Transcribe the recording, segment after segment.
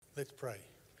Let's pray.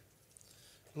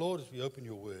 Lord, as we open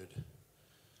your word,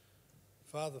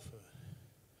 Father, for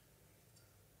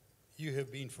you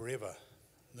have been forever,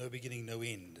 no beginning, no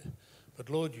end. But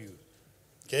Lord, you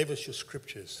gave us your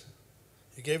scriptures.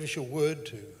 You gave us your word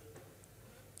to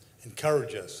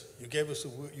encourage us. You gave us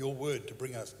your word to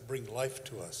bring life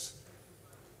to us.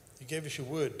 You gave us your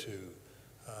word to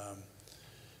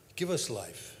give us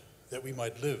life that we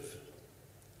might live.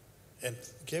 And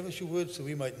gave us your word so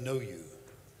we might know you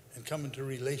and come into a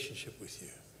relationship with you.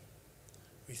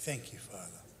 We thank you,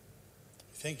 Father.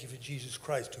 We thank you for Jesus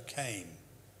Christ who came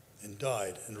and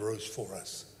died and rose for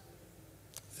us.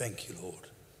 Thank you, Lord.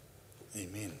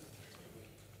 Amen.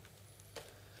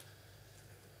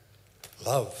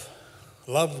 Love.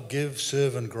 Love, give,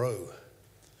 serve, and grow.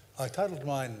 I titled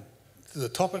mine, the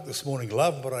topic this morning,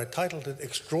 love, but I titled it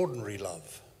Extraordinary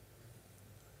Love.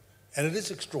 And it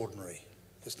is extraordinary.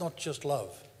 It's not just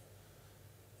love.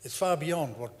 It's far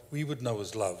beyond what we would know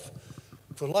as love.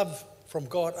 For love from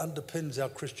God underpins our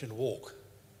Christian walk.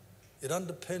 It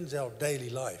underpins our daily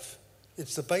life.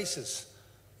 It's the basis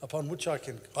upon which I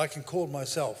can call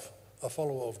myself a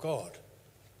follower of God,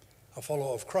 a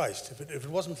follower of Christ. If it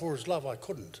wasn't for his love, I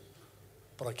couldn't,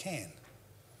 but I can.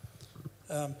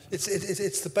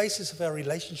 It's the basis of our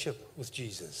relationship with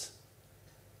Jesus.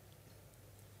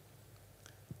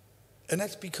 And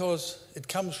that's because it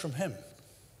comes from him.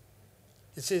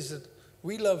 It says that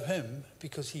we love him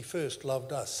because he first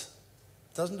loved us.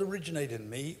 It doesn't originate in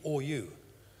me or you.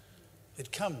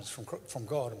 It comes from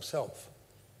God himself.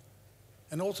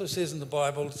 And also says in the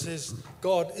Bible, it says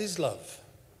God is love.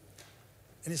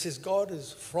 And it says love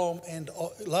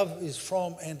is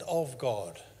from and of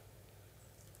God.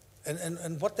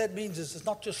 And what that means is it's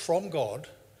not just from God.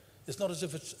 It's not as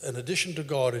if it's an addition to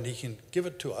God and he can give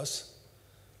it to us.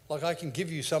 Like I can give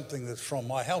you something that's from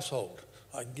my household.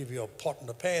 I can give you a pot and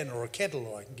a pan or a kettle,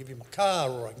 or I can give you my car,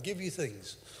 or I can give you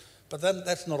things. But then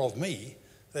that's not of me.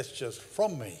 That's just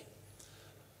from me.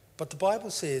 But the Bible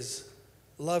says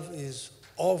love is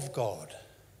of God.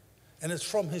 And it's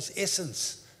from his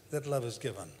essence that love is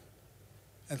given.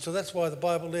 And so that's why the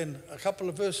Bible then, a couple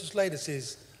of verses later,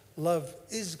 says love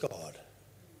is God.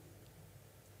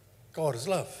 God is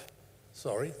love.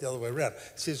 Sorry, the other way around.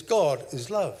 It says God is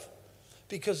love.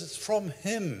 Because it's from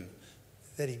him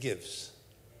that he gives.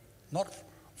 Not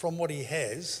from what he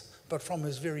has, but from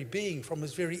his very being, from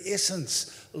his very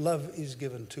essence, love is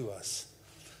given to us.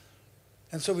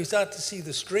 And so we start to see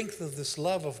the strength of this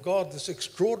love of God, this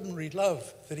extraordinary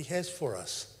love that he has for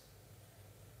us.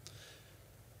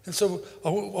 And so I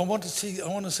want to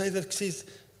say that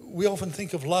we often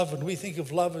think of love, and we think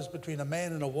of love as between a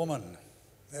man and a woman.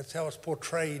 That's how it's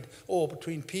portrayed, or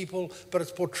between people, but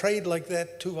it's portrayed like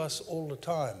that to us all the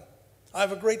time. I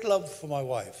have a great love for my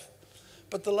wife,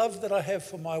 but the love that I have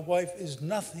for my wife is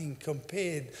nothing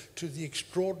compared to the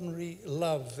extraordinary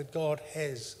love that God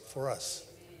has for us.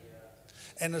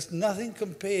 And it's nothing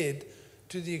compared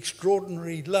to the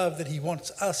extraordinary love that he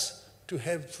wants us to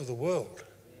have for the world.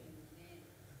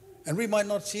 And we might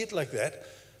not see it like that,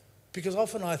 because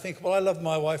often I think, well, I love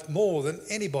my wife more than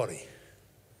anybody.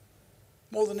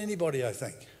 More than anybody, I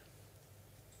think.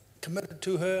 Committed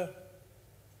to her.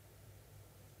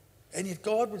 And yet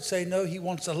God would say, no, he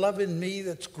wants a love in me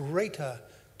that's greater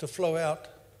to flow out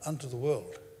unto the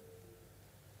world.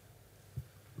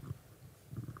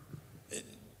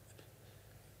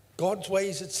 God's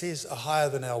ways, it says, are higher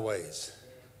than our ways.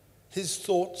 His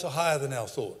thoughts are higher than our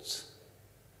thoughts.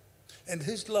 And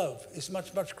his love is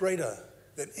much, much greater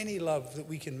than any love that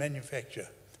we can manufacture.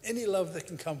 Any love that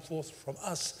can come forth from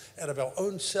us out of our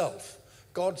own self.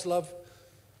 God's love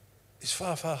is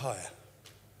far, far higher.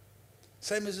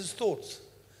 Same as his thoughts.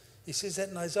 He says that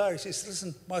in Isaiah. He says,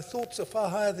 listen, my thoughts are far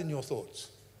higher than your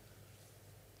thoughts.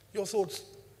 Your thoughts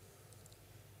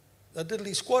are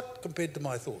diddly squat compared to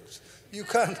my thoughts. You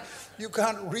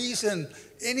can't reason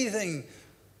anything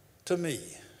to me.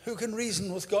 Who can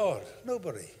reason with God?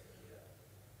 Nobody.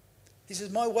 He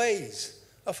says, my ways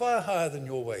are far higher than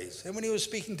your ways. And when he was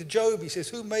speaking to Job, he says,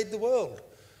 who made the world?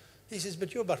 He says,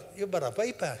 but you're but a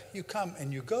vapor. You come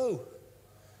and you go.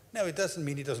 Now, it doesn't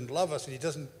mean he doesn't love us, and he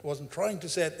wasn't trying to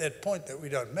say at that point that we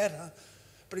don't matter,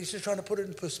 but he's just trying to put it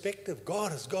in perspective.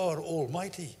 God is God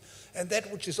Almighty, and that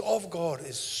which is of God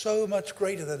is so much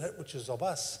greater than that which is of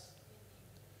us.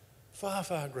 Far,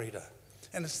 far greater.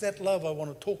 And it's that love I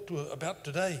want to talk about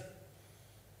today.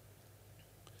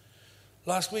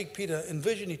 Last week, Peter, in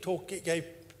vision, he gave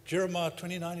Jeremiah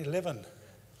 29:11. He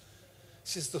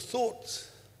says, the thoughts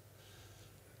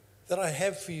that I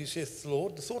have for you, saith the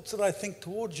Lord, the thoughts that I think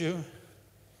towards you,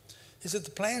 is that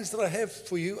the plans that I have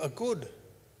for you are good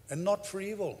and not for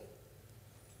evil,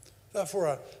 They're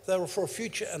for a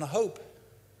future and a hope.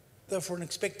 They're for an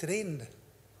expected end.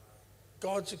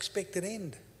 God's expected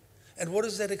end. And what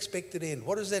is that expected end?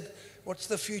 What's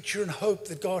the future and hope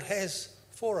that God has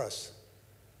for us?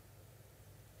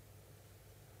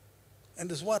 And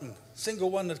there's one, single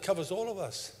one that covers all of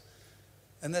us.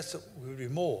 And that's that we would be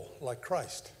more like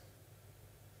Christ.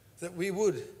 That we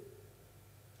would,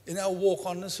 in our walk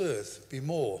on this earth, be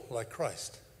more like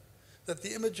Christ. That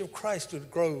the image of Christ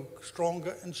would grow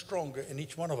stronger and stronger in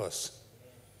each one of us.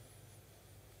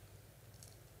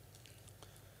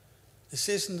 It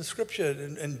says in the scripture,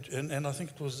 and I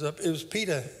think it was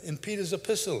Peter, in Peter's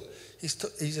epistle,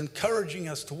 he's encouraging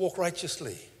us to walk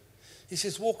righteously. He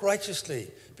says, walk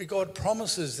righteously, because God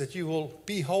promises that you will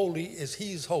be holy as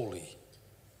he is holy.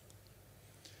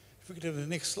 If we could have the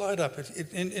next slide up,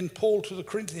 in Paul to the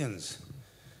Corinthians,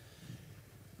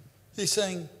 he's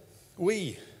saying,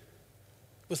 we,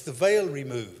 with the veil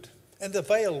removed, and the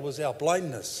veil was our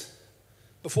blindness.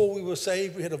 Before we were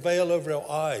saved, we had a veil over our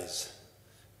eyes.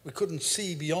 We couldn't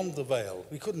see beyond the veil.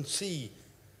 We couldn't see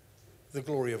the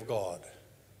glory of God.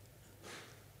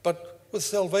 But with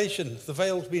salvation, the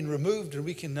veil's been removed and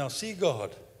we can now see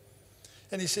God.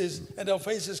 And he says, and our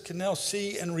faces can now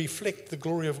see and reflect the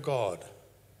glory of God.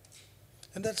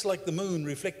 And that's like the moon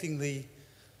reflecting the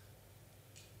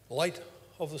light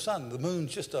of the sun. The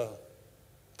moon's just a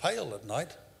pale at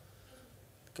night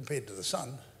compared to the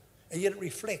sun, and yet it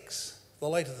reflects the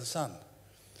light of the sun.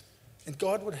 And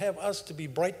God would have us to be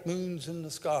bright moons in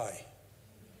the sky,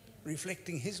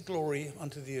 reflecting his glory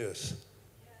unto the earth.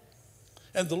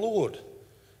 And the Lord,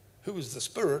 who is the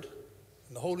Spirit,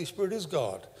 and the Holy Spirit is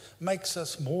God, makes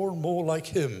us more and more like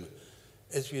him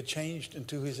as we are changed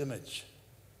into his image.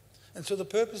 And so the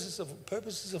purposes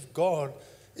of God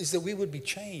is that we would be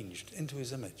changed into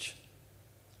his image,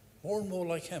 more and more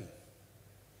like him.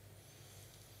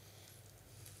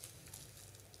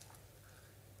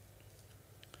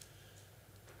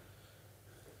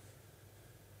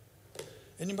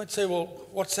 And you might say, well,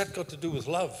 what's that got to do with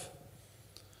love?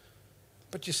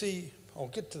 But you see, I'll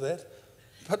get to that.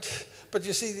 But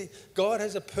you see, God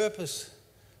has a purpose,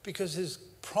 because his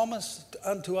promise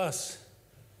unto us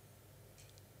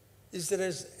is that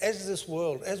as this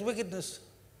world, as wickedness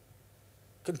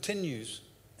continues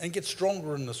and gets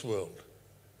stronger in this world,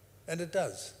 and it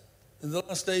does, in the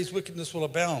last days wickedness will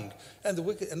abound, and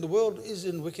the world is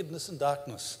in wickedness and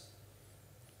darkness.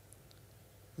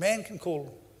 Man can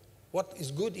call what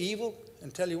is good evil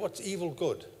and tell you what's evil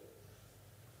good.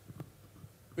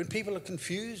 When people are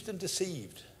confused and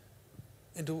deceived,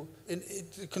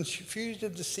 confused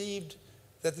and deceived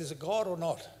that there's a God or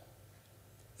not,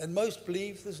 and most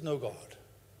believe there's no God.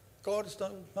 God is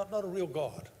not a real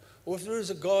God. Or if there is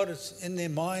a God, it's in their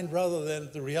mind rather than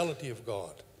the reality of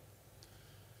God.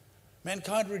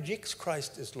 Mankind rejects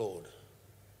Christ as Lord.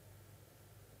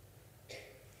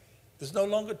 There's no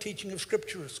longer teaching of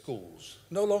Scripture at schools.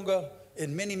 No longer,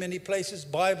 in many, many places,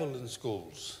 Bible in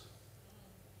schools.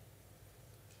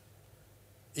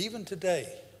 Even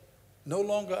today, no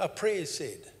longer are prayers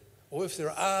said. Or if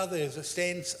there are, there's a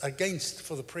stance against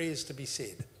for the prayers to be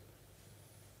said.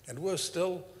 And worse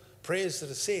still, prayers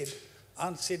that are said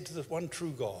aren't said to the one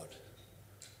true God.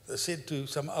 They're said to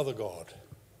some other God.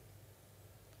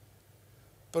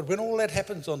 But when all that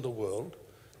happens on the world,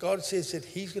 God says that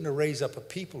he's going to raise up a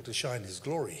people to shine his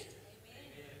glory.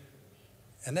 Amen.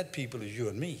 And that people is you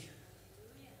and me.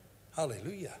 Hallelujah.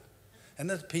 Hallelujah. And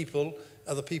that people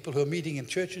are the people who are meeting in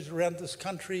churches around this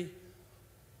country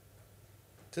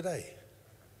today.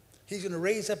 He's going to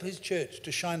raise up his church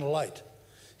to shine a light.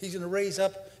 He's going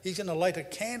to light a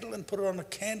candle and put it on a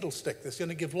candlestick that's going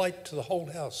to give light to the whole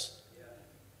house. Yeah.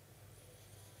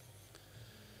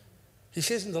 He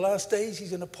says in the last days he's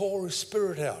going to pour his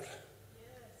Spirit out.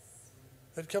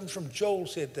 That comes from Joel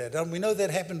said that. And we know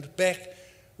that happened back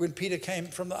when Peter came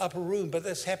from the upper room, but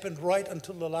that's happened right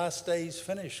until the last days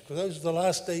finished. Because those are the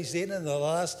last days then and the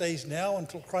last days now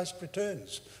until Christ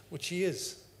returns, which he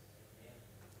is.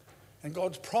 And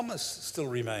God's promise still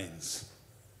remains.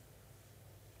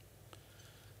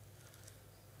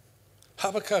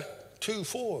 Habakkuk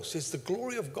 2:4 says, the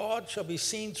glory of God shall be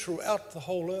seen throughout the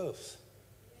whole earth.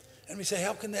 And we say,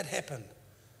 how can that happen?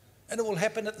 And it will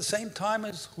happen at the same time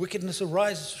as wickedness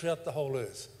arises throughout the whole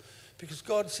earth. Because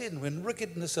God said, when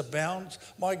wickedness abounds,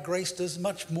 my grace does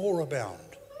much more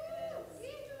abound.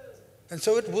 And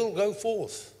so it will go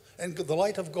forth. And the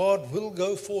light of God will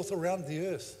go forth around the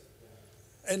earth.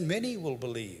 And many will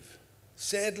believe.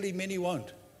 Sadly, many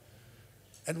won't.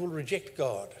 And will reject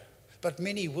God. But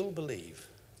many will believe.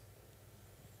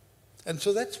 And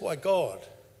so that's why God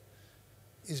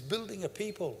is building a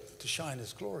people to shine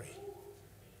his glory.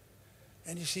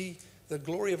 And you see, The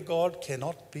glory of God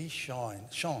cannot be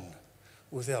shone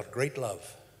without great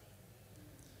love.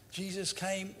 Jesus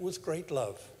came with great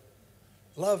love.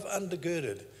 Love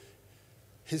undergirded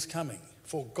his coming.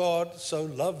 For God so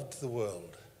loved the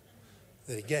world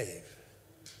that he gave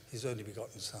his only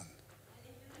begotten Son.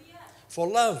 For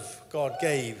love, God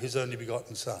gave his only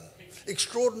begotten Son.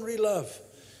 Extraordinary love.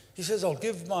 He says, I'll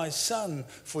give my Son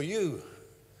for you.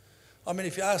 I mean,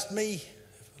 if you asked me,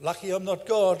 lucky I'm not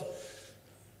God,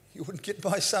 you wouldn't get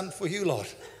my Son for you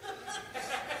lot.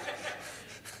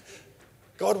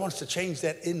 God wants to change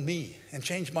that in me and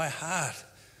change my heart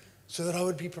so that I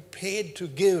would be prepared to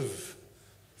give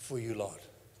for you lot.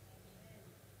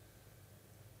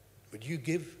 Would you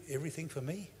give everything for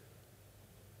me?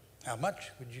 How much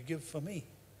would you give for me?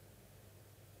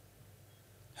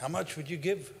 How much would you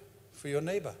give for your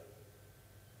neighbor?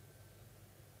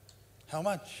 How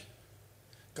much?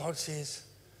 God says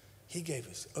he gave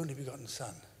his only begotten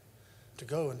Son to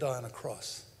go and die on a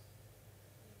cross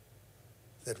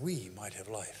that we might have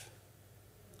life.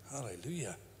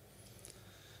 Hallelujah.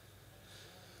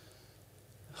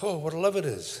 Oh, what a love it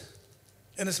is.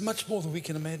 And it's much more than we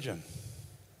can imagine.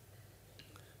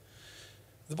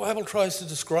 The Bible tries to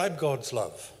describe God's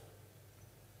love.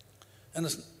 And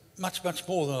it's much, much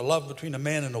more than a love between a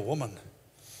man and a woman.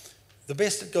 The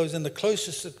best it goes and the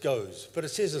closest it goes, but it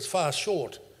says it's far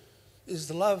short, is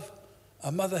the love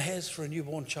a mother has for a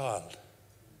newborn child.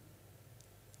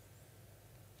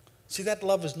 See, that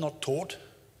love is not taught.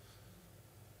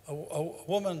 A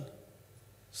woman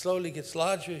slowly gets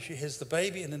larger, she has the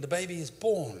baby, and then the baby is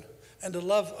born. And the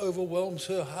love overwhelms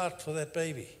her heart for that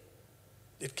baby.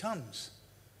 It comes.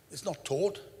 It's not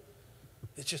taught.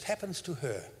 It just happens to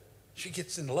her. She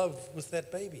gets in love with that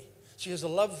baby. She has a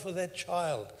love for that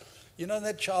child. You know,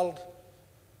 that child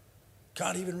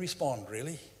can't even respond,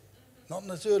 really. Not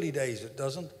in its early days, it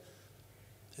doesn't.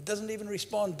 It doesn't even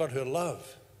respond, but her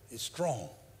love is strong.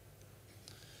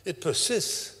 It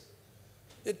persists.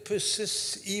 It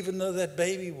persists even though that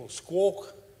baby will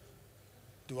squawk,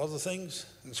 do other things,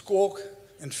 and squawk,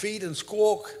 and feed and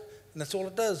squawk, and that's all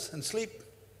it does, and sleep.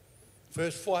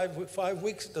 First 5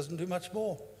 weeks, it doesn't do much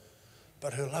more.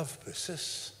 But her love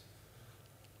persists.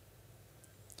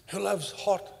 Her love's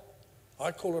hot.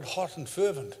 I call it hot and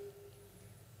fervent.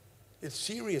 It's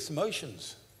serious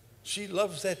emotions. She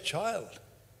loves that child.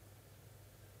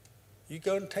 You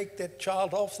go and take that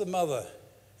child off the mother,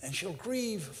 and she'll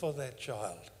grieve for that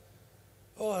child.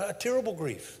 Oh, a terrible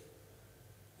grief.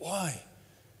 Why?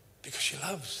 Because she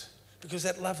loves. Because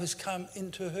that love has come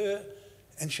into her,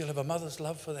 and she'll have a mother's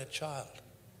love for that child.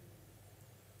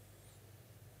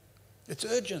 It's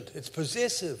urgent, it's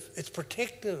possessive, it's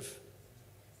protective.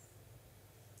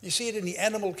 You see it in the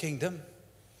animal kingdom.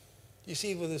 You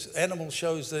see with this animal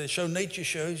shows, they show nature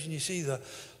shows, and you see the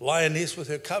lioness with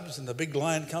her cubs, and the big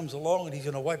lion comes along, and he's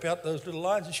going to wipe out those little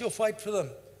lions, and she'll fight for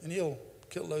them, and he'll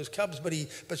kill those cubs,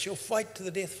 but she'll fight to the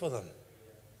death for them.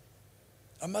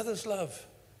 A mother's love.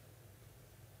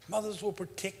 Mothers will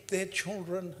protect their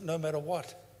children no matter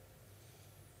what.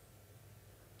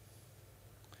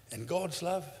 And God's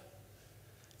love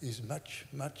is much,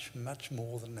 much, much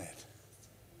more than that.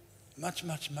 Much,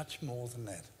 much, much more than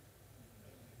that.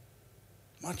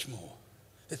 Much more.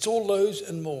 It's all those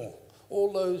and more.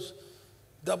 All those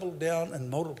doubled down and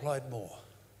multiplied more.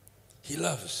 He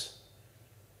loves.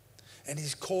 And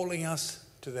he's calling us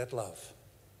to that love.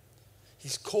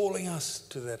 He's calling us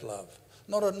to that love.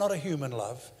 Not a human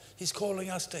love. He's calling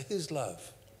us to his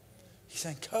love. He's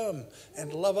saying, come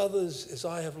and love others as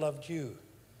I have loved you.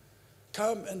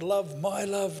 Come and love my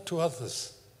love to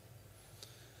others.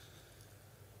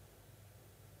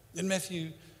 In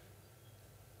Matthew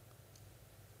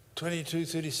 22,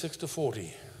 36 to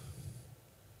 40.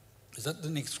 Is that the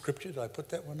next scripture? Did I put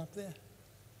that one up there?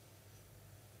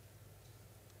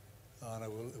 Oh,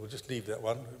 no, we'll just leave that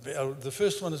one. The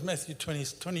first one is Matthew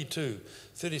 22,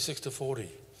 36 to 40.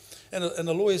 And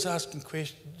the lawyer's asking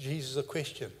Jesus a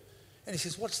question. And he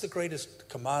says, what's the greatest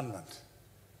commandment?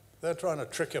 They're trying to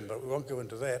trick him, but we won't go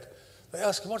into that. They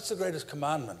ask him, what's the greatest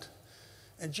commandment?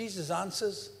 And Jesus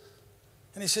answers,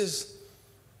 and he says,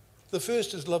 the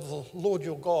first is love the Lord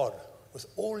your God with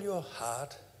all your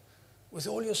heart, with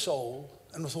all your soul,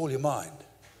 and with all your mind.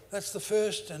 That's the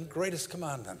first and greatest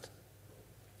commandment.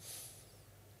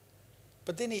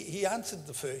 But then he answered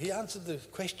the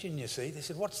question, you see. They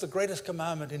said, what's the greatest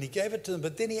commandment? And he gave it to them,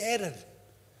 but then he added.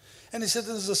 And he said,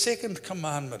 there's a second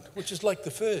commandment, which is like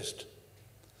the first.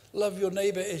 Love your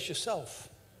neighbor as yourself.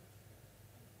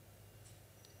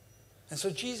 And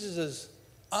so Jesus is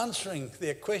answering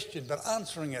their question, but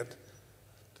answering it,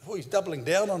 he's doubling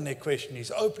down on their question.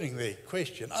 He's opening their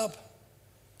question up.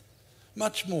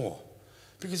 Much more.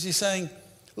 Because he's saying,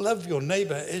 love your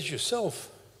neighbor as yourself.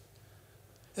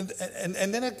 And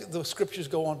then the scriptures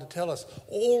go on to tell us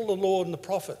all the law and the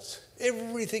prophets,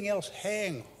 everything else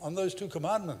hang on those two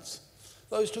commandments.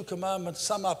 Those two commandments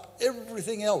sum up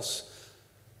everything else.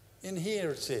 In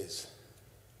here it says,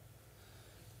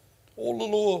 all the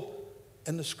law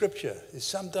and the scripture is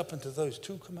summed up into those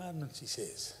two commandments, he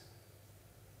says.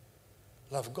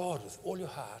 Love God with all your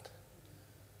heart,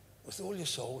 with all your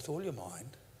soul, with all your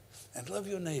mind, and love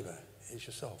your neighbor as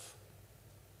yourself.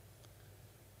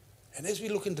 And as we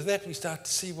look into that, we start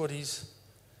to see what he's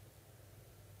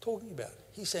talking about.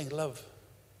 He's saying love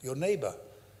your neighbor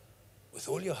with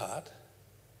all your heart,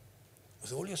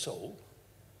 with all your soul,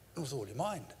 and with all your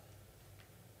mind.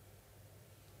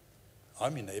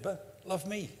 I'm your neighbor. Love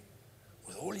me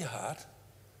with all your heart,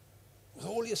 with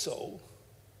all your soul,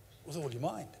 with all your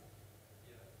mind.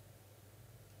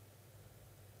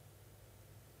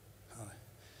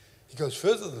 He goes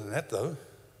further than that, though.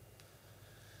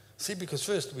 See, because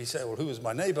first we say, well, who is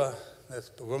my neighbor?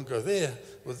 We won't go there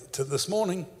to this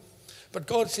morning. But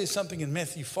God says something in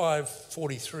Matthew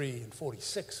 5:43 and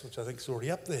 46, which I think is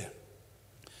already up there.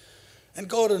 And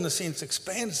God, in a sense,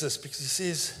 expands this because he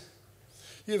says,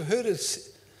 you have heard it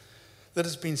that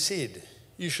has been said,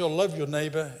 you shall love your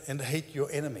neighbor and hate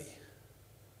your enemy.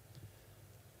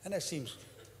 And that seems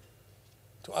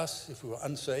to us, if we were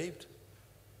unsaved,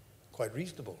 quite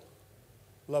reasonable.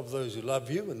 Love those who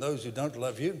love you, and those who don't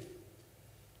love you,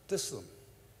 diss them.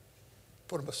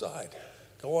 Put them aside.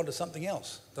 Go on to something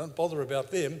else. Don't bother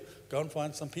about them. Go and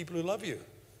find some people who love you.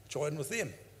 Join with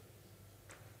them.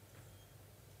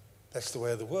 That's the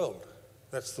way of the world.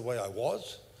 That's the way I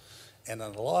was, and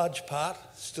in a large part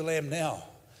still am now.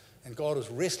 And God is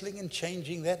wrestling and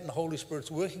changing that, and the Holy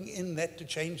Spirit's working in that to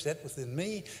change that within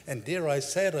me. And dare I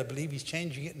say it, I believe he's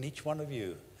changing it in each one of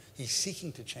you. He's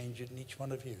seeking to change it in each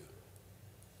one of you.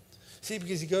 See,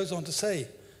 because he goes on to say,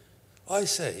 I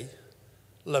say,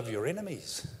 love your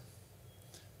enemies.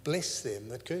 Bless them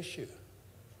that curse you.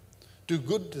 Do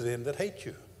good to them that hate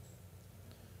you.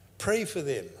 Pray for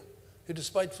them who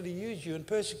despitefully use you and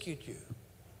persecute you.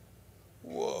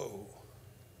 Whoa.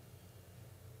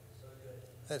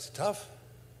 That's tough.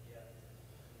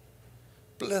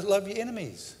 Love your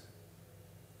enemies.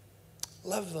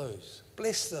 Love those.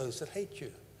 Bless those that hate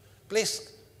you.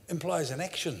 Bless implies an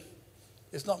action.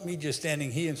 It's not me just standing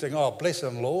here and saying, oh, bless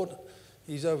him, Lord.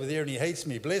 He's over there and he hates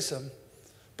me. Bless him.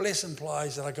 Bless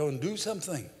implies that I go and do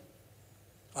something.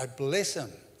 I bless him.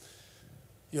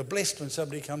 You're blessed when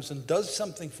somebody comes and does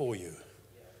something for you.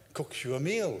 Cooks you a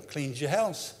meal, cleans your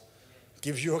house,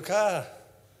 gives you a car.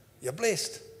 You're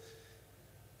blessed.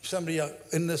 If somebody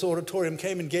in this auditorium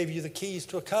came and gave you the keys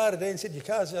to a car today and said, your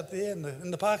car's out there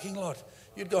in the parking lot,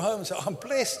 you'd go home and say, I'm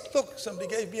blessed. Look, somebody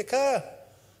gave me a car.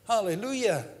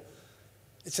 Hallelujah.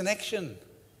 It's an action.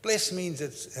 Bless means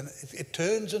it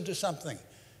turns into something.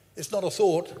 It's not a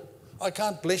thought. I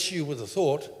can't bless you with a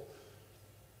thought.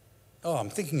 Oh, I'm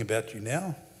thinking about you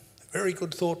now. A very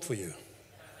good thought for you.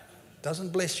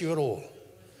 Doesn't bless you at all.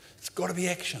 It's got to be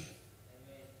action.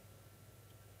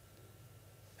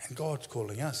 And God's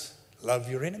calling us, love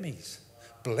your enemies.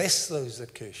 Bless those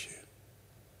that curse you.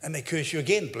 And they curse you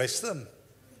again, bless them.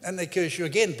 And they curse you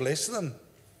again, bless them.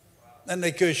 And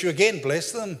they curse you again,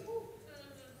 bless them.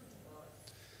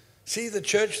 See, the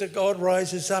church that God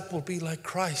rises up will be like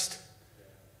Christ.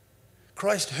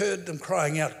 Christ heard them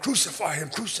crying out, crucify him,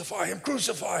 crucify him,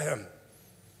 crucify him.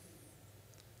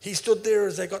 He stood there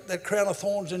as they got that crown of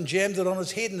thorns and jammed it on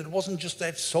his head, and it wasn't just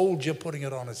that soldier putting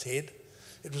it on his head.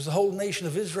 It was the whole nation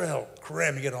of Israel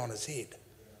cramming it on his head.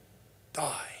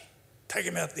 Die. Take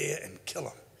him out there and kill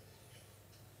him.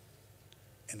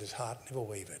 And his heart never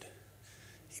wavered.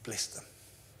 He blessed them.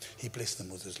 He blessed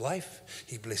them with his life.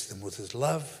 He blessed them with his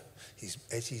love,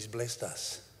 as he's blessed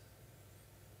us.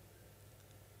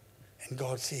 And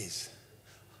God says,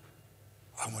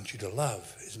 I want you to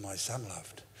love as my son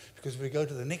loved. Because we go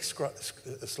to the next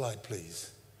slide,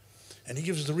 please. And he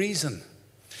gives the reason.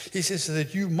 He says so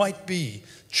that you might be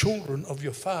children of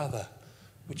your Father,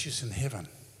 which is in heaven.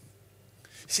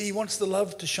 See, he wants the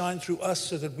love to shine through us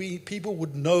so that people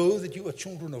would know that you are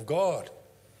children of God.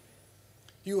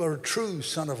 You are a true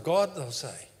son of God, they'll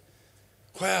say.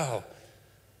 Wow,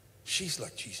 she's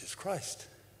like Jesus Christ.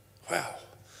 Wow,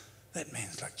 that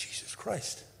man's like Jesus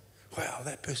Christ. Wow,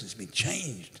 that person's been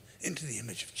changed into the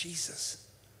image of Jesus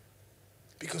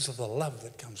because of the love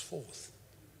that comes forth.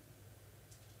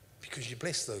 Because you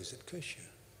bless those that curse you.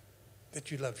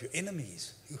 That you love your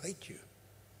enemies who hate you.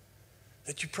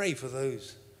 That you pray for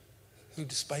those who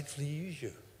despitefully use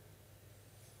you.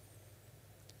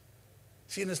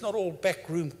 See, and it's not all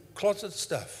backroom closet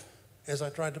stuff, as I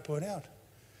tried to point out.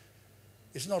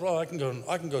 It's not, oh, I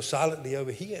can go silently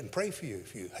over here and pray for you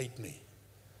if you hate me.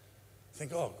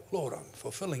 Think, oh, Lord, I'm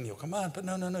fulfilling your command. But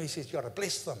no. He says you've got to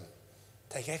bless them.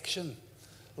 Take action.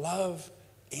 Love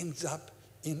ends up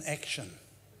in action.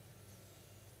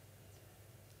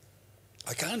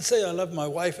 I can't say I love my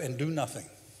wife and do nothing.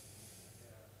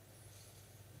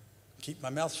 Keep my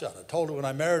mouth shut. I told her when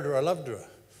I married her I loved her.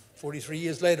 43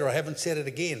 years later, I haven't said it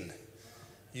again.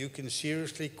 You can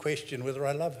seriously question whether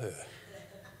I love her.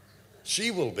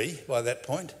 She will be by that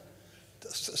point.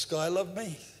 Does this guy love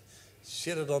me?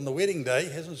 Said it on the wedding day,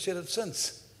 hasn't said it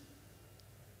since.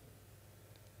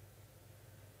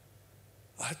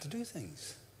 I have to do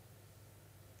things.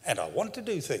 And I want to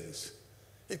do things.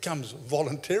 It comes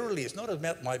voluntarily. It's not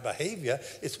about my behavior.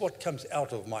 It's what comes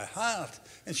out of my heart.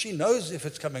 And she knows if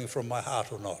it's coming from my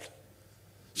heart or not.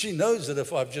 She knows that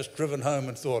if I've just driven home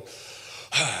and thought,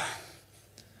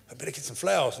 I better get some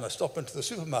flowers, and I stop into the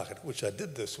supermarket, which I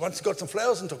did this once, got some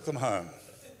flowers and took them home.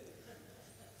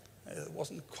 It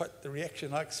wasn't quite the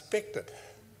reaction I expected.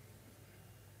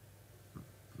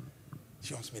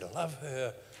 She wants me to love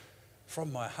her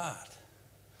from my heart,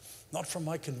 not from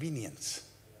my convenience.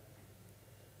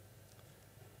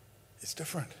 It's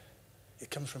different. It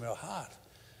comes from our heart.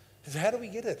 So how do we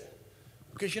get it?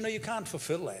 Because you can't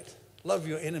fulfill that. Love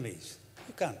your enemies.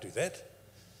 You can't do that.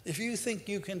 If you think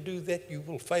you can do that, you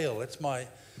will fail. That's my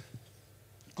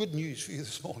good news for you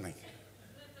this morning.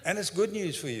 And it's good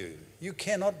news for you. You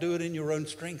cannot do it in your own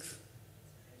strength.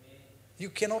 You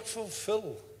cannot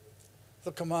fulfill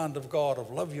the command of God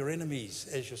of love your enemies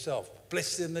as yourself.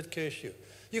 Bless them that curse you.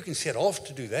 You can set off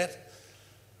to do that.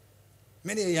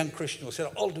 Many a young Christian will say,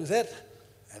 I'll do that,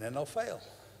 and then I'll fail.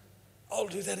 I'll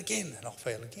do that again, and I'll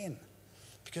fail again.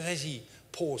 Because as he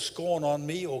pours scorn on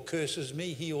me or curses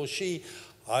me, he or she,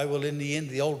 I will in the end,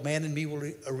 the old man in me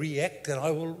will react, and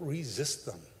I will resist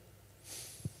them.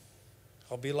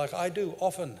 I'll be like I do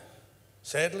often.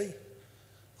 Sadly,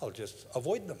 I'll just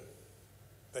avoid them.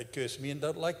 They curse me and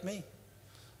don't like me.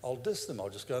 I'll diss them. I'll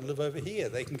just go and live over here.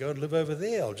 They can go and live over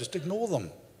there. I'll just ignore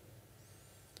them.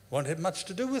 Won't have much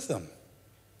to do with them.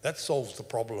 That solves the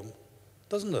problem,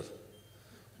 doesn't it?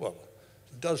 Well,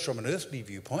 it does from an earthly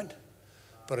viewpoint,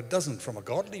 but it doesn't from a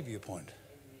godly viewpoint.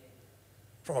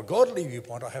 From a godly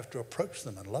viewpoint, I have to approach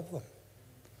them and love them.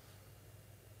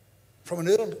 From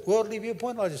an worldly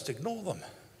viewpoint, I just ignore them.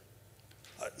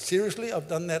 Seriously, I've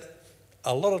done that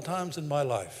a lot of times in my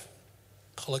life.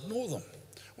 I'll ignore them.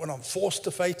 When I'm forced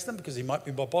to face them, because he might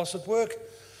be my boss at work,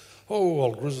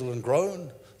 I'll grizzle and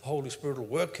groan. The Holy Spirit will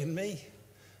work in me.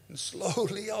 And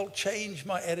slowly I'll change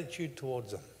my attitude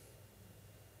towards them.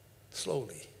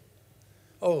 Slowly.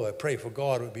 I pray for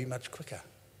God it would be much quicker.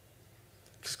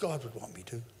 Because God would want me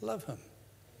to love him.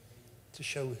 To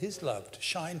show his love, to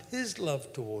shine his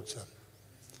love towards him.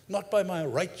 Not by my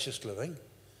righteous living,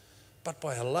 but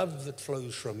by a love that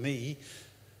flows from me,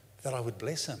 that I would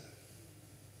bless him.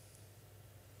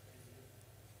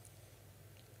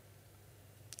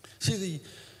 See,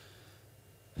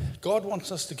 God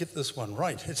wants us to get this one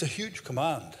right. It's a huge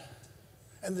command.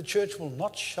 And the church will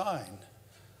not shine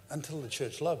until the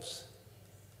church loves.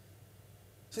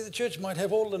 See, the church might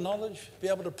have all the knowledge, be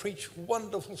able to preach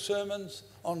wonderful sermons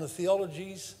on the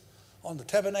theologies, on the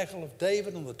tabernacle of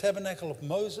David, on the tabernacle of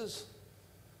Moses.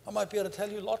 I might be able to tell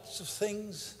you lots of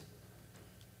things,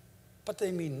 but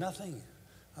they mean nothing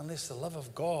unless the love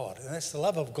of God, unless the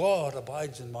love of God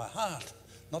abides in my heart.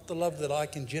 Not the love that I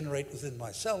can generate within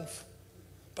myself,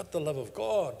 but the love of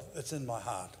God that's in my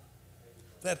heart.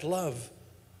 That love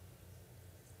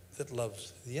that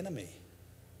loves the enemy.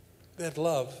 That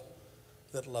love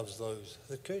that loves those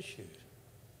that curse you.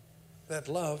 That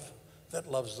love that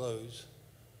loves those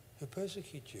who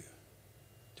persecute you,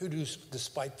 who do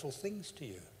despiteful things to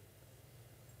you.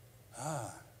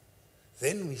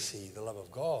 Then we see the love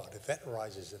of God, if that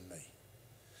rises in me.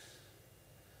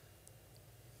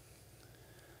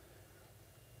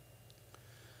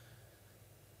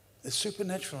 It's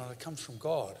supernatural and it comes from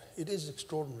God. It is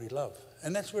extraordinary love.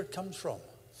 And that's where it comes from.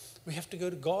 We have to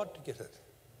go to God to get it.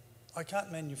 I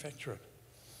can't manufacture it.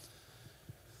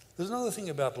 There's another thing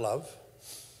about love.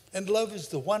 And love is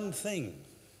the one thing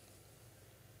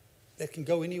that can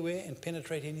go anywhere and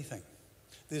penetrate anything.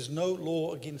 There's no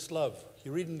law against love.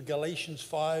 You read in Galatians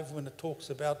 5 when it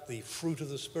talks about the fruit of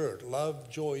the Spirit,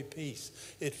 love, joy, peace.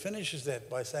 It finishes that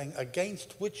by saying,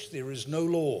 against which there is no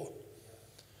law.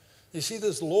 You see,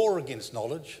 there's law against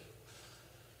knowledge.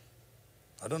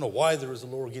 I don't know why there is a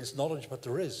law against knowledge, but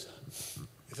there is.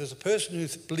 If there's a person who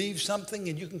believes something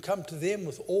and you can come to them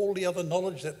with all the other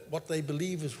knowledge that what they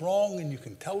believe is wrong, and you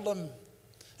can tell them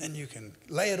and you can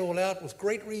lay it all out with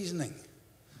great reasoning,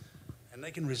 and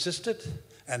they can resist it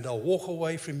and they'll walk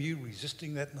away from you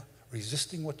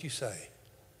resisting what you say.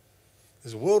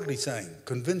 There's a worldly saying,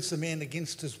 convince a man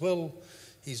against his will,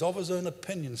 he's of his own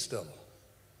opinion still.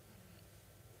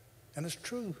 And it's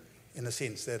true, in a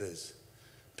sense, that is.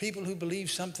 People who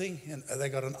believe something, and they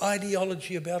got an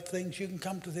ideology about things, you can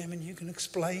come to them and you can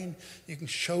explain, you can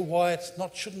show why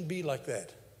shouldn't be like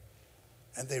that.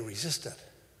 And they resist it.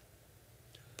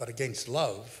 But against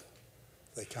love,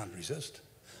 they can't resist.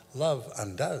 Love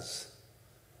undoes.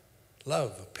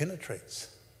 Love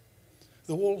penetrates.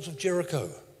 The walls of Jericho,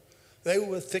 they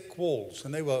were thick walls,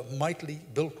 and they were mightily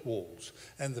built walls.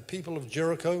 And the people of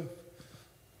Jericho,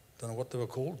 don't know what they were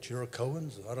called,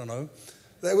 Jerichoans, I don't know.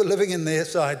 They were living in their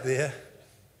side there.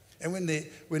 And when the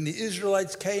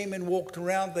Israelites came and walked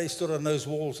around, they stood on those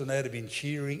walls and they'd have been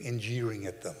cheering and jeering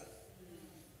at them.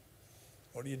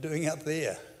 What are you doing out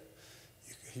there?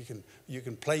 You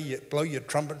can blow your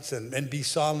trumpets and be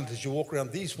silent as you walk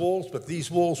around these walls, but these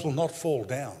walls will not fall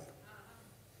down.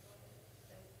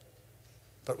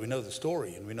 But we know the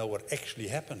story and we know what actually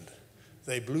happened.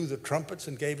 They blew the trumpets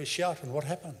and gave a shout, and what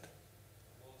happened?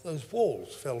 Those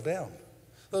walls fell down.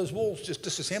 Those walls just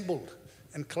disassembled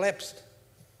and collapsed.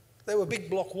 They were big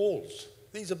block walls.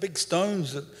 These are big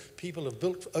stones that people have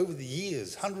built over the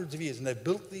years, hundreds of years, and they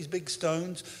built these big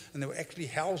stones, and there were actually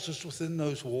houses within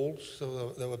those walls, so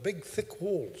they were big, thick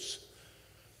walls.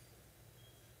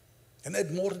 And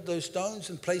they'd mortared those stones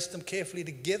and placed them carefully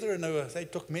together, and they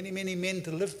took many, many men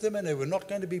to lift them, and they were not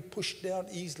going to be pushed down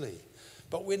easily.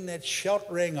 But when that shout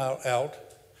rang out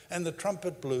and the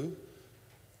trumpet blew,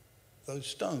 those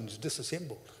stones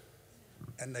disassembled,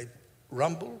 and they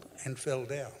rumbled and fell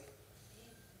down.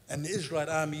 And the Israelite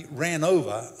army ran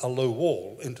over a low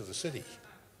wall into the city.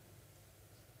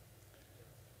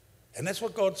 And that's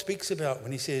what God speaks about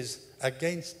when he says,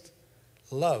 against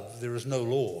love there is no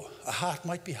law. A heart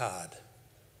might be hard.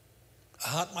 A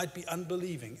heart might be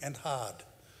unbelieving and hard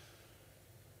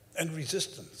and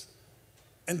resistant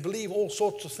and believe all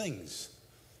sorts of things.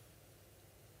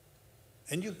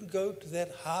 And you can go to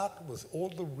that heart with all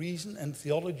the reason and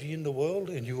theology in the world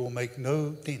and you will make no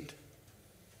dent.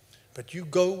 But you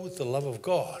go with the love of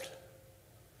God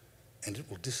and it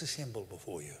will disassemble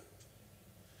before you.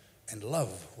 And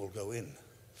love will go in.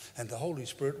 And the Holy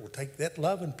Spirit will take that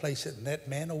love and place it in that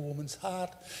man or woman's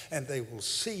heart, and they will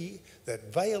see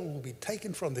that veil will be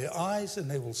taken from their eyes, and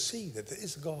they will see that there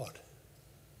is a God.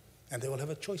 And they will have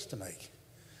a choice to make,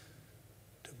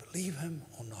 to believe him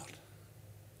or not.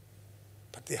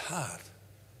 But their heart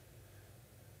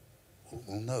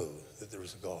will know that there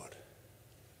is a God.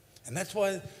 And that's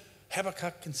why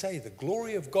Habakkuk can say the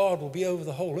glory of God will be over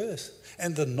the whole earth,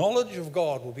 and the knowledge of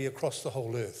God will be across the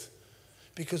whole earth.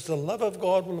 Because the love of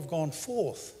God will have gone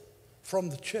forth from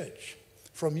the church,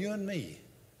 from you and me.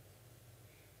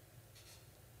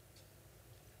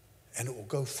 And it will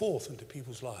go forth into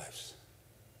people's lives.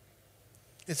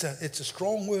 It's a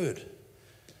strong word.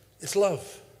 It's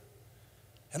love.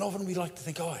 And often we like to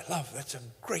think, oh, love, that's a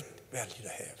great value to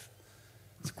have.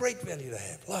 It's a great value to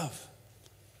have, love.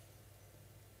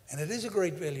 And it is a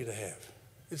great value to have.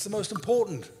 It's the most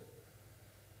important.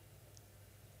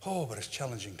 Oh, but it's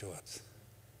challenging to us.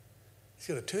 It's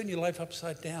going to turn your life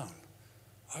upside down.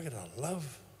 I've got to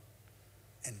love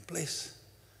and bless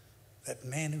that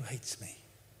man who hates me.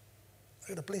 I've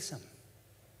got to bless him.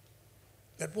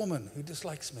 That woman who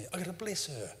dislikes me, I've got to bless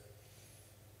her.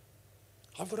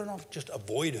 I've got to not just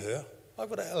avoid her. I've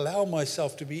got to allow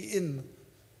myself to be in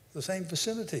the same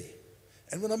vicinity.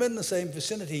 And when I'm in the same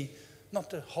vicinity, not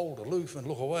to hold aloof and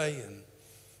look away and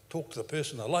talk to the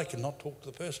person I like and not talk to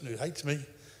the person who hates me.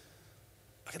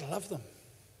 I've got to love them.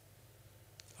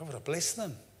 I've got to bless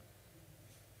them.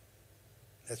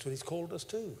 That's what he's called us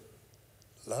to.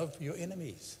 Love your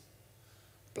enemies.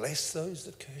 Bless those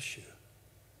that curse you.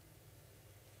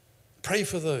 Pray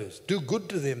for those. Do good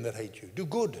to them that hate you. Do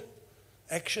good.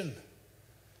 Action.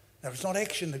 Now, it's not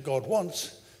action that God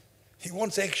wants. He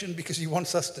wants action because he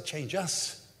wants us to change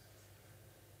us.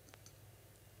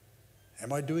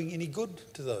 Am I doing any good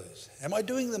to those? Am I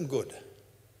doing them good?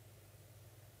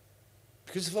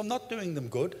 Because if I'm not doing them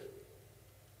good,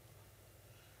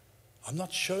 I'm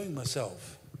not showing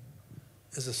myself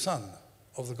as a son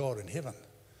of the God in heaven.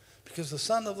 Because the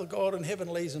Son of the God in heaven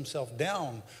lays himself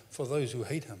down for those who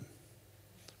hate him.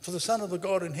 For the Son of the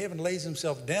God in heaven lays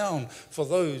himself down for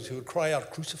those who would cry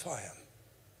out, crucify him.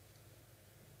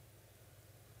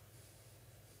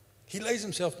 He lays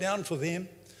himself down for them.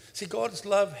 See, God's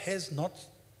love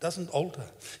doesn't alter.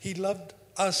 He loved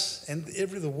us and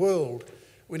the world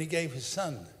when he gave his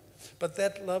Son. But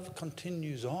that love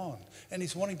continues on. And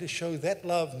he's wanting to show that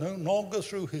love no longer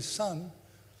through his Son,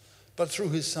 but through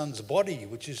his Son's body,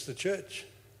 which is the church.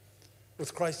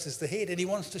 with Christ as the head, and he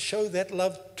wants to show that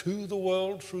love to the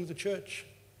world through the church.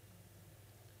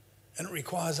 And it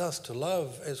requires us to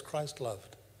love as Christ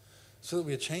loved, so that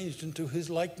we are changed into his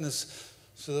likeness,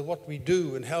 so that what we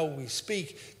do and how we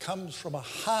speak comes from a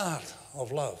heart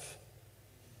of love.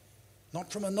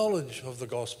 Not from a knowledge of the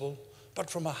gospel, but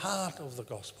from a heart of the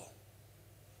gospel.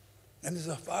 And there's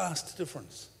a vast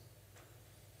difference.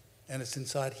 And it's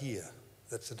inside here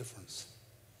that's the difference.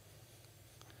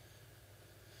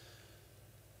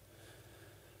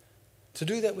 To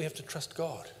do that, we have to trust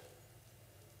God.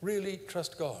 Really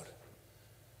trust God.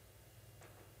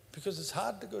 Because it's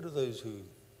hard to go to those who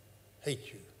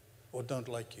hate you or don't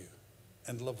like you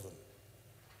and love them.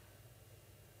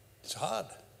 It's hard.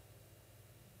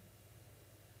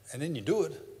 And then you do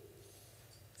it,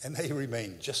 and they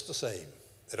remain just the same.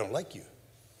 They don't like you.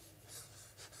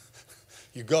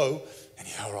 You go, and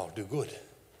you go, I'll do good.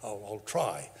 I'll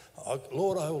try.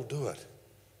 Lord, I will do it.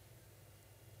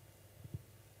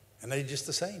 And they're just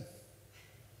the same.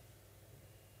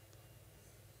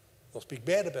 They'll speak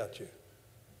bad about you.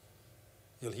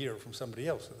 You'll hear it from somebody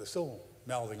else that they're still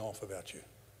mouthing off about you.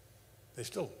 They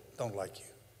still don't like you.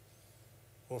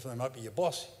 Or if they might be your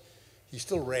boss, he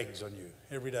still rags on you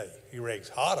every day. He rags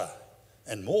harder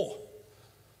and more.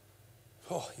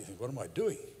 Oh, you think, what am I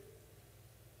doing?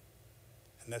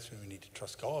 And that's when we need to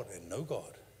trust God and know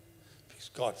God. Because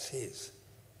God says.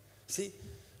 See,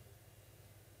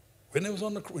 when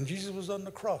Jesus was on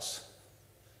the cross,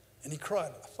 and he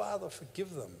cried, Father,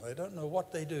 forgive them. They don't know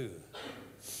what they do.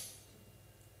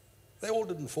 They all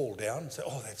didn't fall down and say,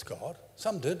 oh, that's God.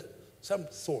 Some did. Some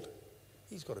thought,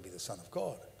 he's got to be the Son of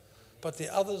God. But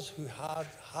the others whose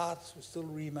hearts still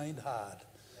remained hard,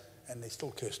 and they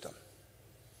still cursed him.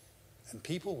 And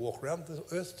people walk around the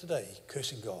earth today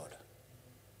cursing God.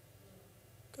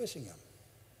 Cursing him.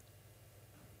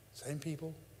 Same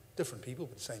people, different people,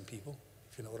 but same people,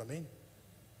 if you know what I mean.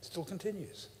 It still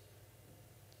continues.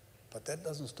 But that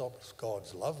doesn't stop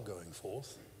God's love going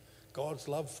forth. God's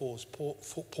love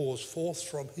pours forth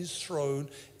from his throne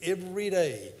every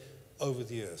day over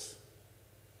the earth.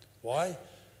 Why?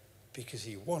 Because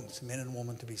he wants men and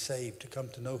women to be saved, to come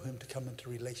to know him, to come into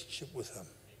relationship with him.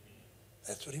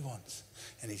 That's what he wants.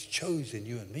 And he's chosen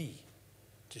you and me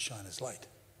to shine his light.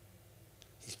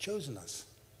 He's chosen us.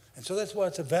 And so that's why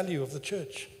it's a value of the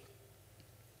church.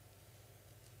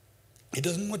 He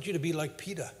doesn't want you to be like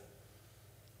Peter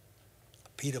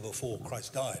before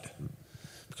Christ died.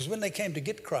 Because when they came to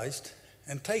get Christ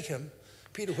and take him,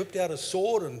 Peter whipped out a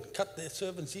sword and cut their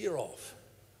servant's ear off.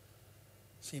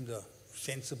 Seemed a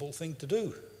sensible thing to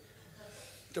do,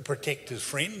 to protect his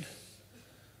friend.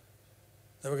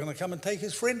 They were going to come and take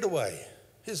his friend away,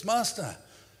 his master.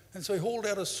 And so he hauled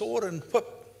out a sword and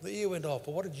whoop, the ear went off.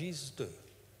 But what did Jesus do?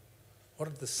 What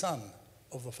did the Son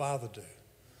of the Father do?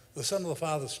 The Son of the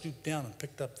Father stooped down and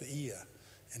picked up the ear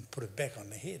and put it back on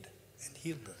the head and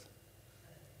healed it.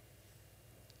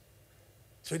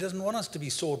 So he doesn't want us to be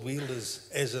sword wielders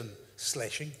as in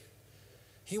slashing.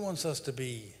 He wants us to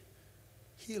be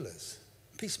healers,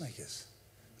 peacemakers,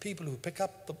 people who pick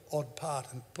up the odd part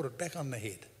and put it back on the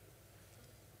head.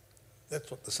 That's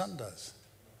what the Son does.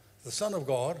 The Son of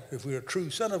God, if we're a true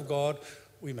Son of God,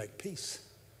 we make peace.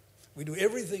 We do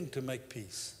everything to make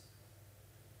peace.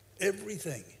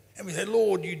 Everything. And we say,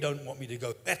 Lord, you don't want me to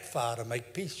go that far to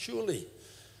make peace, surely.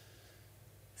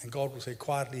 And God will say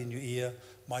quietly in your ear,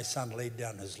 my Son laid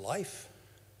down his life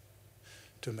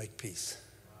to make peace.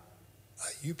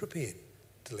 Are you prepared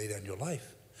to lay down your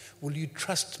life? Will you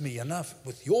trust me enough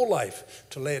with your life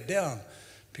to lay it down?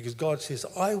 Because God says,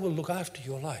 I will look after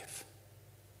your life.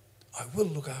 I will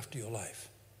look after your life.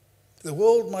 The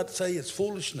world might say it's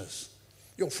foolishness.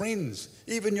 Your friends,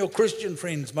 even your Christian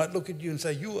friends, might look at you and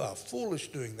say, you are foolish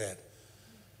doing that.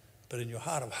 But in your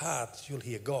heart of hearts, you'll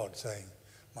hear God saying,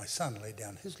 my Son laid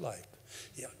down his life.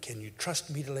 Yeah, can you trust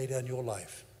me to lay down your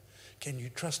life? Can you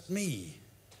trust me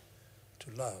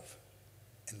to love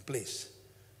and bless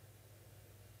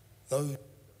those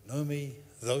who know me,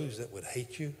 those that would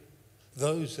hate you,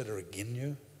 those that are against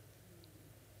you?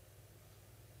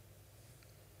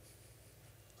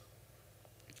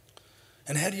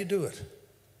 And how do you do it?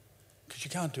 Because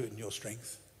you can't do it in your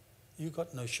strength. You've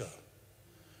got no show.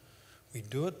 We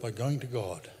do it by going to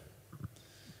God.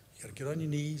 You've got to get on your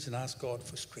knees and ask God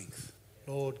for strength.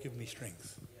 Lord, give me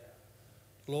strength.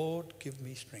 Lord, give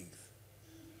me strength.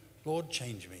 Lord,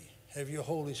 change me. Have your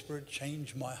Holy Spirit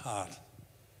change my heart.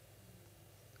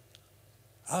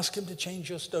 Ask him to change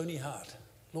your stony heart.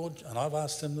 Lord, and I've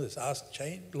asked him this,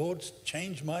 Lord,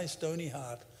 change my stony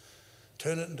heart.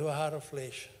 Turn it into a heart of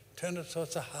flesh. Turn it so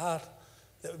it's a heart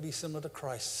that would be similar to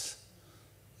Christ's.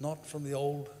 Not from the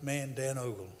old man, Dan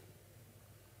Ogle,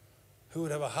 who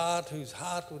would have a heart whose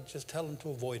heart would just tell him to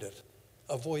avoid it,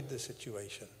 avoid the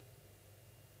situation.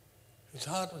 Whose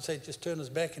heart would say, just turn us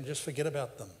back and just forget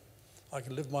about them. I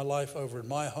can live my life over in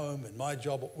my home, in my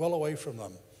job, well away from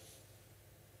them.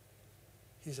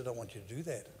 He said, I want you to do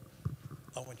that.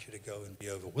 I want you to go and be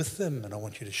over with them, and I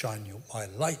want you to shine my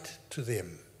light to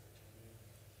them.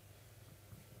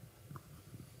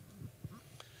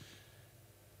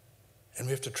 And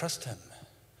we have to trust him.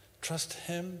 Trust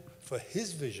him for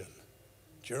his vision.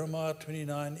 Jeremiah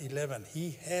 29:11.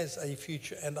 He has a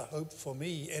future and a hope for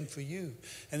me and for you.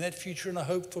 And that future and a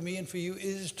hope for me and for you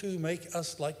is to make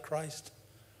us like Christ.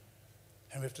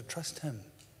 And we have to trust him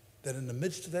that in the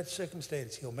midst of that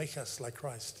circumstance, he'll make us like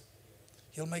Christ.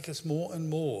 He'll make us more and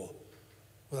more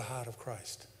with the heart of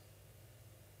Christ.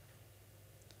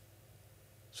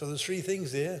 So there's three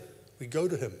things there. We go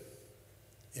to him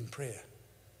in prayer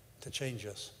to change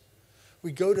us.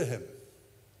 We go to him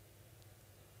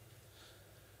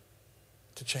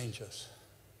to change us.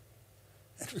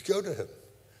 And we go to him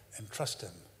and trust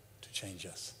him to change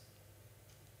us.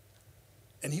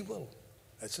 And he will.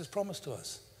 That's his promise to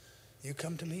us. You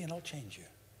come to me and I'll change you.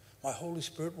 My Holy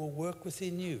Spirit will work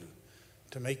within you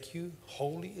to make you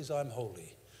holy as I'm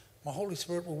holy. My Holy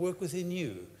Spirit will work within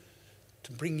you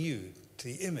to bring you to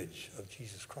the image of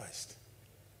Jesus Christ.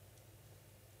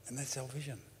 And that's our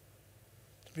vision.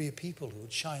 To be a people who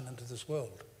would shine unto this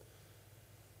world.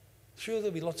 Sure,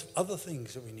 there'll be lots of other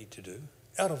things that we need to do.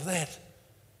 Out of that,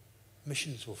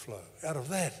 missions will flow. Out of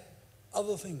that,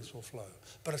 other things will flow.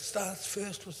 But it starts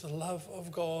first with the love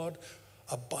of God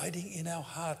abiding in our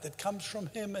heart that comes from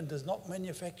him and is not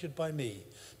manufactured by me.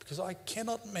 Because I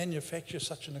cannot manufacture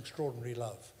such an extraordinary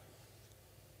love.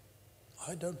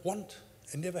 I don't want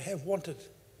and never have wanted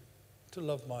to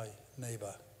love my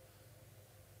neighbor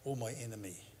or my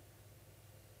enemy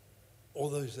or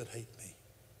those that hate me.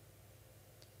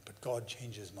 But God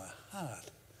changes my heart,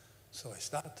 so I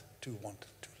start to want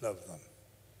to love them.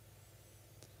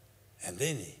 And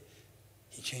then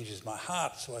he changes my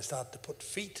heart, so I start to put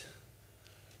feet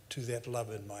to that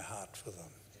love in my heart for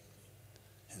them.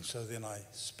 And so then I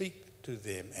speak to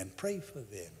them and pray for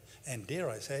them. And dare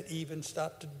I say it, even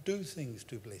start to do things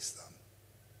to bless them.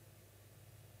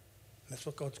 And that's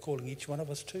what God's calling each one of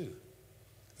us to.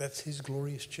 That's his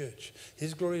glorious church.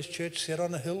 His glorious church set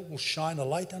on a hill will shine a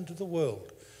light unto the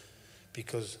world,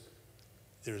 because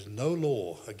there is no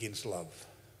law against love.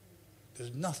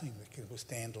 There's nothing that can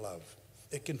withstand love.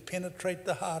 It can penetrate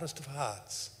the hardest of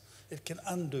hearts. It can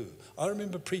undo. I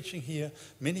remember preaching here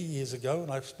many years ago,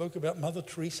 and I spoke about Mother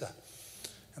Teresa.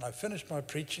 And I finished my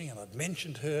preaching, and I'd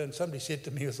mentioned her, and somebody said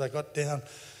to me as I got down,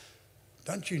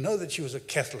 don't you know that she was a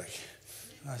Catholic?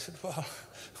 And I said, well,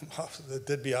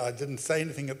 I didn't say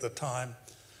anything at the time.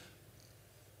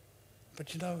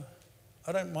 But you know,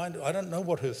 I don't mind. I don't know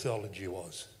what her theology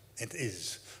was and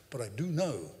is, but I do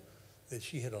know that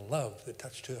she had a love that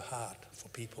touched her heart for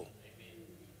people.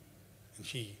 And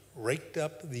she raked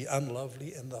up the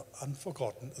unlovely and the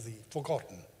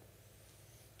forgotten.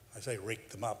 I say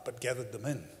raked them up, but gathered them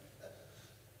in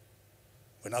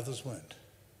when others weren't.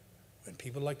 When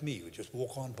people like me would just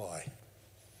walk on by,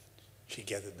 she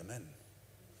gathered them in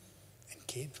and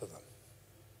cared for them.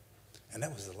 And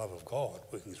that was the love of God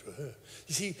working through her.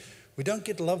 You see, we don't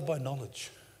get love by knowledge.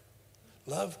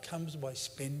 Love comes by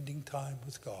spending time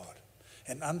with God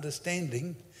and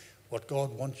understanding what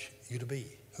God wants you to be,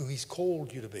 who he's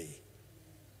called you to be.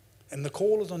 And the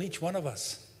call is on each one of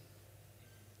us.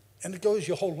 And it goes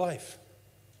your whole life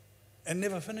and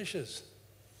never finishes.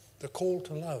 The call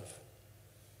to love.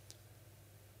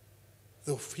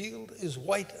 The field is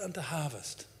white unto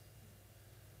harvest.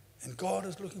 And God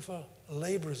is looking for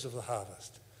laborers of the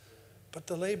harvest. But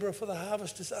the laborer for the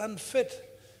harvest is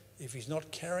unfit if he's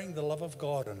not carrying the love of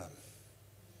God in him.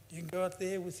 You can go out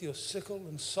there with your sickle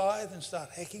and scythe and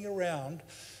start hacking around,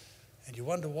 and you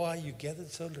wonder why you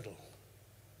gathered so little.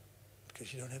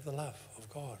 Because you don't have the love of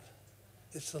God.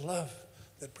 It's the love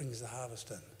that brings the harvest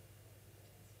in.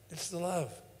 It's the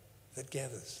love that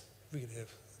gathers. We can have.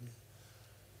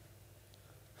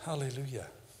 Hallelujah.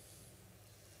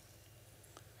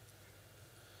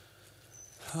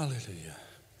 Hallelujah.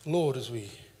 Lord, as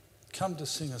we come to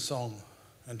sing a song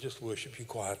and just worship you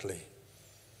quietly,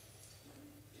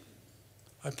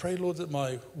 I pray, Lord, that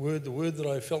my word, the word that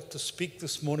I felt to speak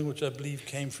this morning, which I believe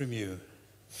came from you,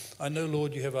 I know,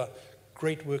 Lord, you have a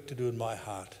great work to do in my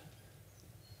heart.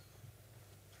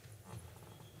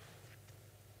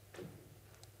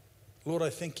 Lord,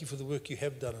 I thank you for the work you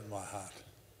have done in my heart.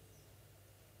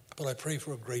 But I pray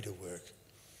for a greater work.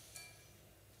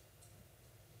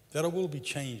 That I will be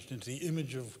changed into the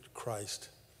image of Christ.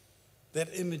 That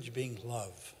image being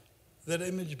love, That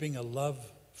image being a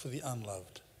love for the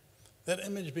unloved. That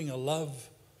image being a love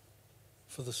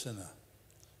for the sinner.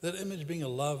 That image being a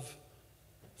love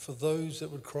for those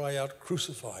that would cry out,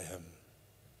 crucify him.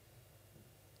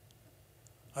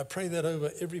 I pray that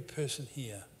over every person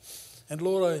here. And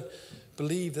Lord, I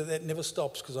believe that that never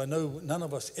stops, because I know none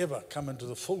of us ever come into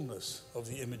the fullness of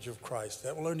the image of Christ.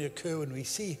 That will only occur when we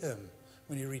see him,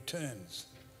 when he returns.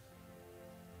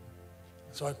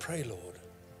 So I pray, Lord,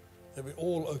 that we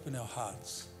all open our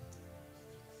hearts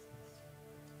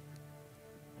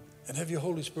and have your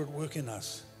Holy Spirit work in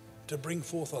us to bring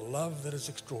forth a love that is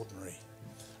extraordinary.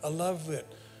 A love that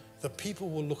the people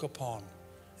will look upon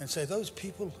and say, those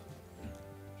people,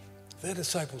 they're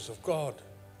disciples of God.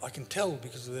 I can tell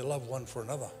because of their love one for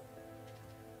another.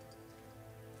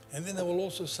 And then they will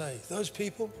also say, those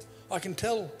people, I can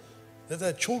tell that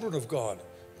they're children of God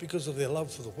because of their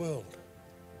love for the world.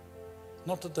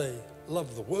 Not that they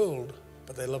love the world,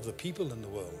 but they love the people in the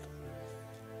world.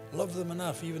 Love them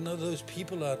enough, even though those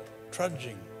people are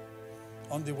trudging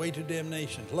on their way to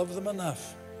damnation. Love them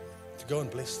enough to go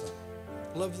and bless them.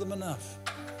 Love them enough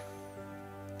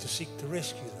to seek to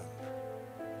rescue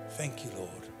them. Thank you, Lord.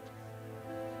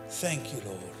 Thank you,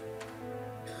 Lord.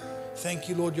 Thank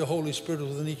you, Lord, your Holy Spirit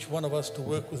within each one of us to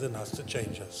work within us to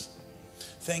change us.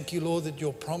 Thank you, Lord, that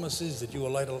your promise is that you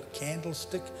will light a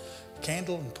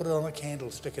candle and put it on a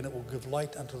candlestick, and it will give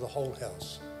light unto the whole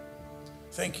house.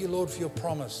 Thank you, Lord, for your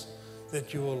promise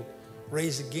that you will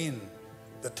raise again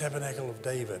the tabernacle of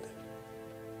David,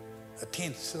 a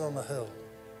tent set on a hill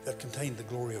that contained the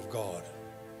glory of God.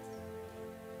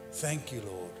 Thank you,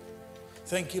 Lord.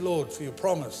 Thank you, Lord, for your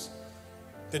promise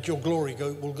that your glory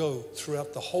will go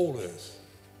throughout the whole earth.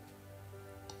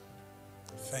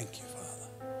 Thank you,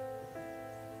 Father.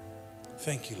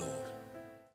 Thank you, Lord.